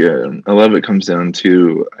 I think a lot of it comes down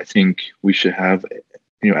to, I think we should have,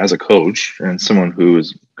 as a coach and someone who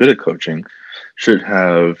is good at coaching, should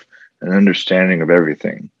have an understanding of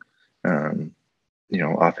everything. Um,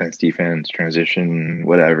 Offense, defense, transition,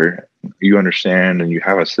 whatever. You understand and you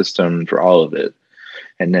have a system for all of it.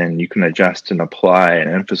 And then you can adjust and apply and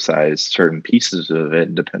emphasize certain pieces of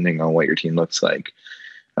it depending on what your team looks like.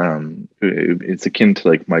 It's akin to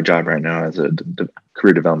like my job right now as a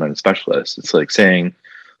career development specialist. It's like saying,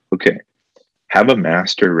 okay, have a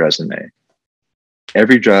master resume.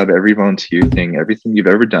 Every job, every volunteer thing, everything you've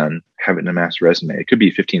ever done, have it in a master resume. It could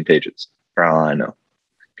be 15 pages for all I know.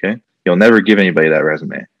 Okay. You'll never give anybody that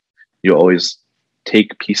resume. You'll always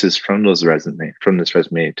take pieces from this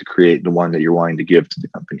resume to create the one that you're wanting to give to the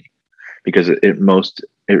company, because it is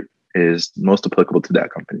most applicable to that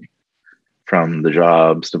company. From the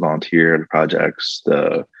jobs, the volunteer, the projects,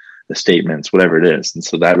 the statements, whatever it is. And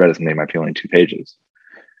so that resume might be only 2 pages.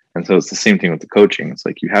 And so it's the same thing with the coaching. It's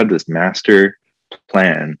like you have this master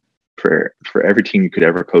plan for every team you could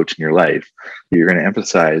ever coach in your life. You're going to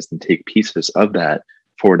emphasize and take pieces of that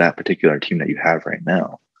for that particular team that you have right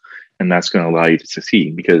now. And that's going to allow you to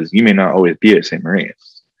succeed, because you may not always be at St.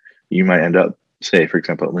 Maurice. You might end up, say, for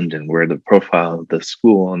example, at Linden, where the profile of the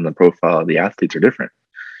school and the profile of the athletes are different.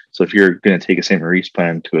 So if you're going to take a St. Maurice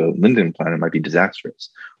plan to a Linden plan, it might be disastrous,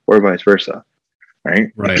 or vice versa,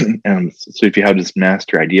 right? Right. And so if you have this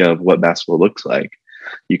master idea of what basketball looks like,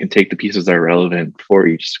 you can take the pieces that are relevant for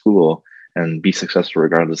each school and be successful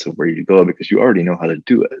regardless of where you go, because you already know how to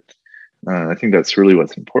do it. I think that's really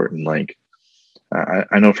what's important. Like,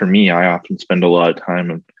 I know for me, I often spend a lot of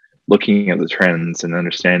time looking at the trends and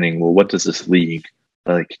understanding, well, what does this league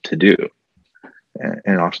like to do?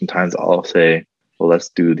 And oftentimes I'll say, well, let's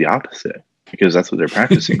do the opposite, because that's what they're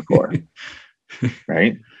practicing for,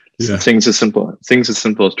 right? Yeah. Things as simple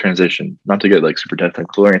as transition, not to get like super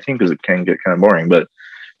technical or anything, because it can get kind of boring, but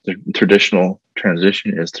the traditional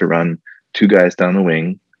transition is to run 2 guys down the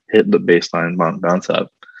wing, hit the baseline, bounce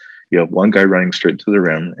up. You have 1 guy running straight to the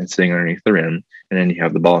rim and sitting underneath the rim, and then you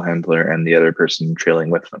have the ball handler and the other person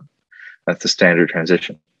trailing with them. That's the standard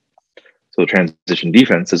transition. So transition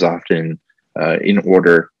defense is often in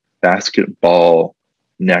order: basketball,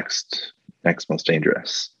 next most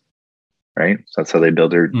dangerous, right? So that's how they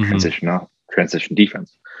build their transition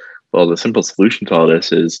defense. Well, the simple solution to all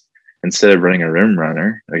this is, instead of running a rim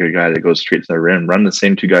runner, like a guy that goes straight to the rim, run the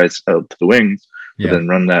same 2 guys out to the wings, but then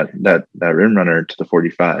run that rim runner to the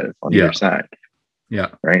 45 on either side. Yeah.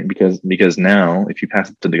 Right. Because now if you pass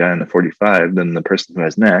it to the guy on the 45, then the person who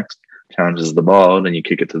has next challenges the ball, then you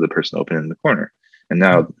kick it to the person open in the corner. And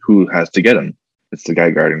now who has to get him? It's the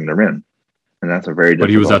guy guarding the rim. And that's a very difficult. But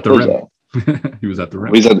he was at the rim. He was at the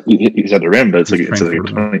rim. He's at the rim, but it's like a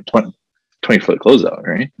 20-foot closeout,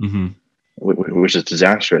 right? Mm-hmm. Which is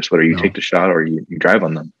disastrous, whether you take the shot or you drive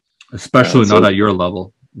on them. Especially not at your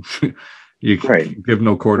level. You give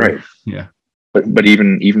no quarter. Right. Yeah. But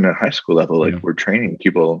even at high school level, like we train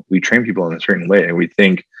people in a certain way, and we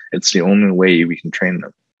think it's the only way we can train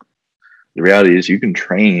them. The reality is you can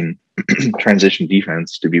train transition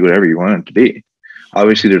defense to be whatever you want it to be.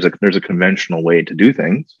 Obviously, there's a conventional way to do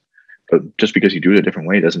things, but just because you do it a different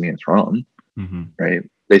way doesn't mean it's wrong, right?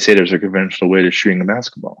 They say there's a conventional way to shooting a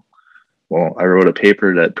basketball. Well, I wrote a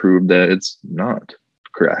paper that proved that it's not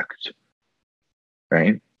correct,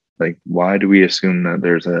 right? Like, why do we assume that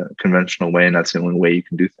there's a conventional way and that's the only way you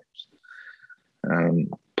can do things?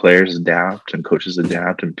 Players adapt and coaches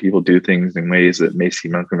adapt, and people do things in ways that may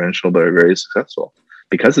seem unconventional but are very successful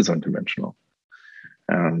because it's unconventional.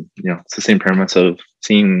 It's the same premise of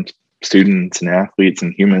seeing students and athletes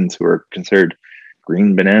and humans who are considered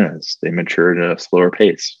green bananas. They mature at a slower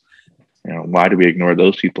pace. Why do we ignore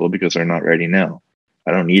those people? Because they're not ready now.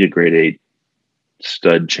 I don't need a grade 8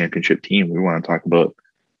 stud championship team. We want to talk about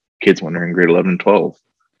kids when they're in grade 11 and 12.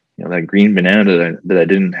 That green banana that I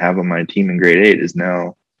didn't have on my team in grade 8 is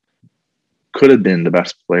now could have been the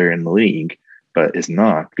best player in the league, but is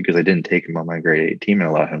not, because I didn't take him on my grade 8 team and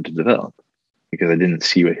allow him to develop, because I didn't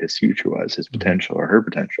see what his future was, his potential or her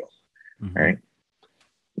potential, right?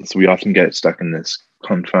 And so we often get stuck in this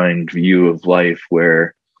confined view of life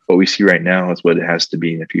where what we see right now is what it has to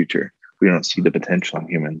be in the future. We don't see the potential in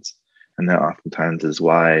humans. And that oftentimes is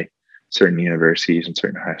why certain universities and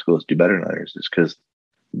certain high schools do better than others, is because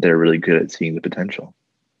they're really good at seeing the potential.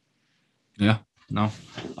 Yeah, no,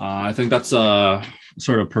 I think that's a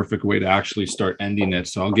sort of perfect way to actually start ending it.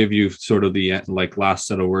 So I'll give you sort of the last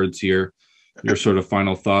set of words here, your sort of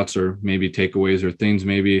final thoughts or maybe takeaways or things.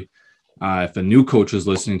 Maybe if a new coach is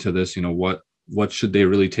listening to this, what should they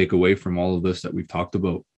really take away from all of this that we've talked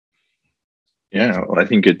about? Yeah, well, I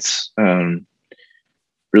think it's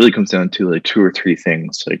really comes down to like two or three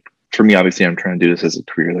things. Like for me, obviously, I'm trying to do this as a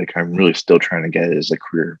career. Like I'm really still trying to get it as a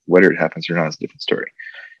career. Whether it happens or not is a different story.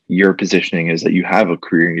 Your positioning is that you have a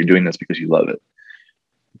career and you're doing this because you love it.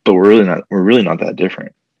 But we're really not that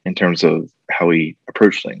different in terms of how we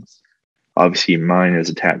approach things. Obviously, mine is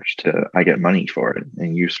attached to I get money for it,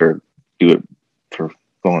 and you sort of do it for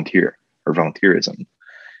volunteerism.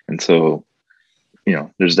 And so,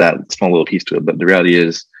 there's that small little piece to it. But the reality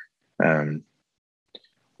is,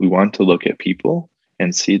 we want to look at people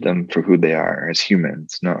and see them for who they are as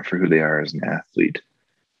humans, not for who they are as an athlete.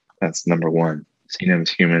 That's number one. See them as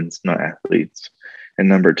humans, not athletes. And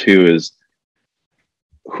number two is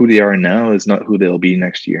who they are now is not who they'll be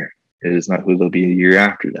next year. It is not who they'll be a year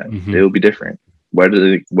after that. Mm-hmm. They will be different.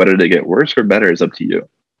 Whether they get worse or better is up to you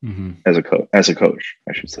as a coach,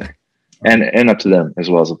 I should say. And up to them as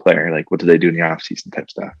well as a player. Like, what do they do in the off season type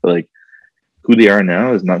stuff? But like, who they are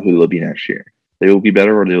now is not who they'll be next year. They will be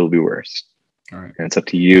better or they will be worse. All right. And it's up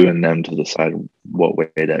to you and them to decide what way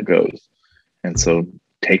that goes. And so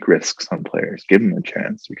take risks on players, give them a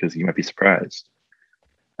chance, because you might be surprised.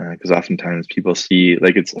 Because oftentimes people see,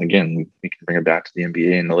 like, it's, again, we can bring it back to the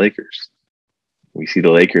NBA and the Lakers. We see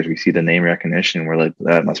the Lakers, we see the name recognition. We're like,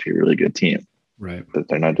 that must be a really good team. Right. But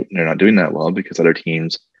they're not doing that well because other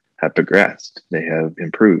teams have progressed. They have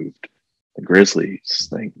improved. The Grizzlies,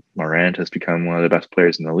 like Morant has become one of the best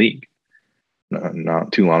players in the league.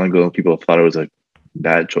 Not too long ago, people thought it was a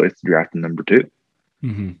bad choice to draft him number 2.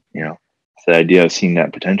 Mm-hmm. It's the idea of seeing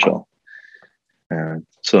that potential.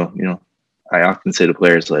 So, I often say to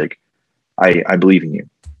players, like, I believe in you.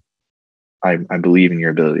 I believe in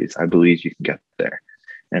your abilities. I believe you can get there.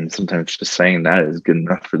 And sometimes just saying that is good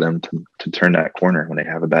enough for them to turn that corner when they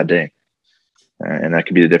have a bad day. And that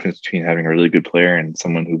could be the difference between having a really good player and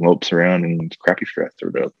someone who mopes around and crappy for the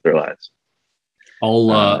rest of their lives.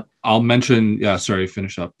 I'll mention. Yeah, sorry.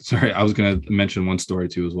 Finish up. Sorry, I was gonna mention one story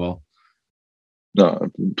too as well.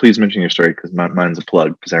 No, please mention your story, because mine's a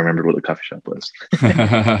plug, because I remember what the coffee shop was.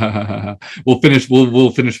 We'll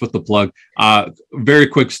finish with the plug. Very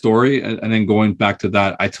quick story, and then going back to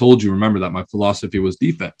that, I told you, remember that my philosophy was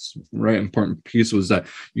defense, right? Important piece was that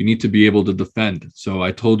you need to be able to defend. So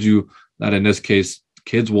I told you that in this case,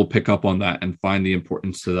 kids will pick up on that and find the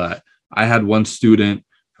importance to that. I had one student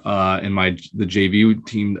in the JV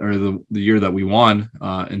team, or the year that we won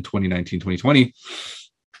in 2019, 2020.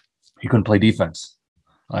 He couldn't play defense.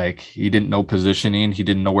 Like, he didn't know positioning. He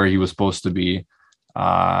didn't know where he was supposed to be.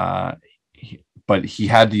 But he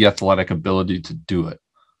had the athletic ability to do it.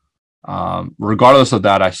 Regardless of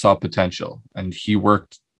that, I saw potential, and he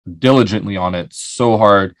worked diligently on it so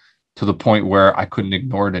hard to the point where I couldn't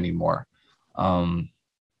ignore it anymore.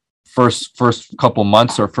 First couple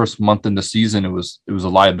months, or first month in the season, it was a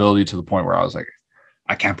liability to the point where I was like,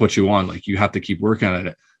 I can't put you on. Like, you have to keep working at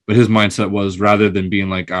it. But his mindset was, rather than being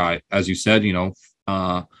like, as you said,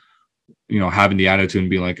 having the attitude and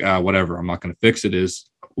being like, whatever, I'm not going to fix it, is,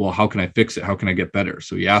 well, how can I fix it? How can I get better?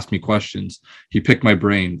 So he asked me questions. He picked my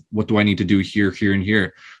brain. What do I need to do here, here, and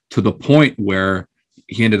here? To the point where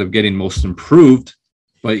he ended up getting most improved,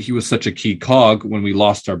 but he was such a key cog when we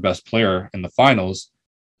lost our best player in the finals.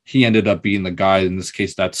 He ended up being the guy, in this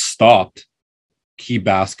case, that stopped key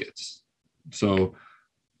baskets. So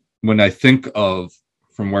when I think of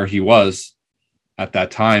from where he was at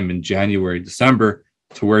that time in January, December,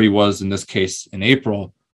 to where he was in this case in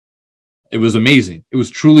April, it was amazing. It was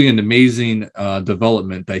truly an amazing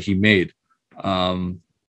development that he made.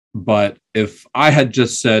 But if I had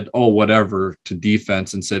just said, oh, whatever, to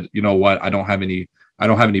defense, and said, you know what, I don't have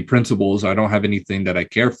any principles, I don't have anything that I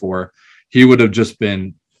care for, he would have just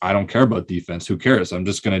been, I don't care about defense. Who cares? I'm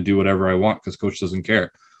just going to do whatever I want because coach doesn't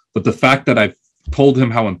care. But the fact that I told him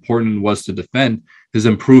how important it was to defend, his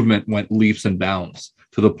improvement went leaps and bounds,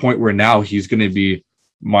 to the point where now he's going to be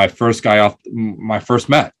my first guy off my first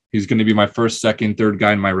mat. He's going to be my first, second, third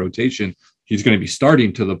guy in my rotation. He's going to be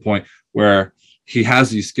starting, to the point where he has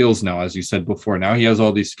these skills now, as you said before. Now he has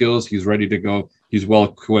all these skills. He's ready to go. He's well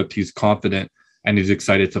equipped. He's confident, and he's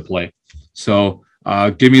excited to play. So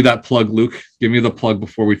give me that plug, Luke. Give me the plug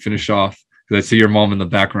before we finish off, because I see your mom in the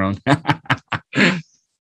background.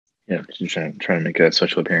 Yeah, trying to make a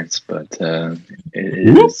special appearance, but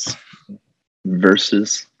it is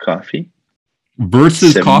Versus Coffee.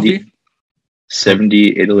 Versus Coffee?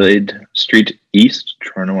 70 Adelaide Street East,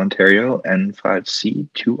 Toronto, Ontario, N5C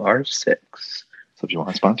 2R6. So if you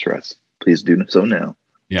want to sponsor us, please do so now.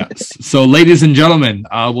 Yes. So, ladies and gentlemen,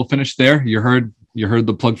 we'll finish there. You heard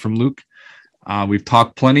the plug from Luke. We've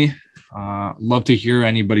talked plenty. Love to hear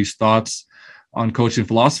anybody's thoughts on coaching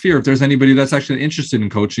philosophy, or if there's anybody that's actually interested in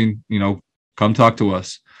coaching, come talk to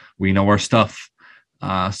us. We know our stuff.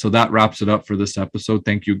 So that wraps it up for this episode.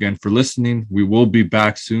 Thank you again for listening. We will be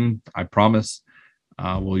back soon, I promise.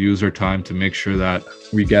 We'll use our time to make sure that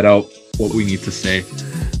we get out what we need to say.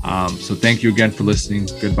 So thank you again for listening.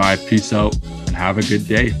 Goodbye, peace out, and have a good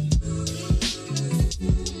day.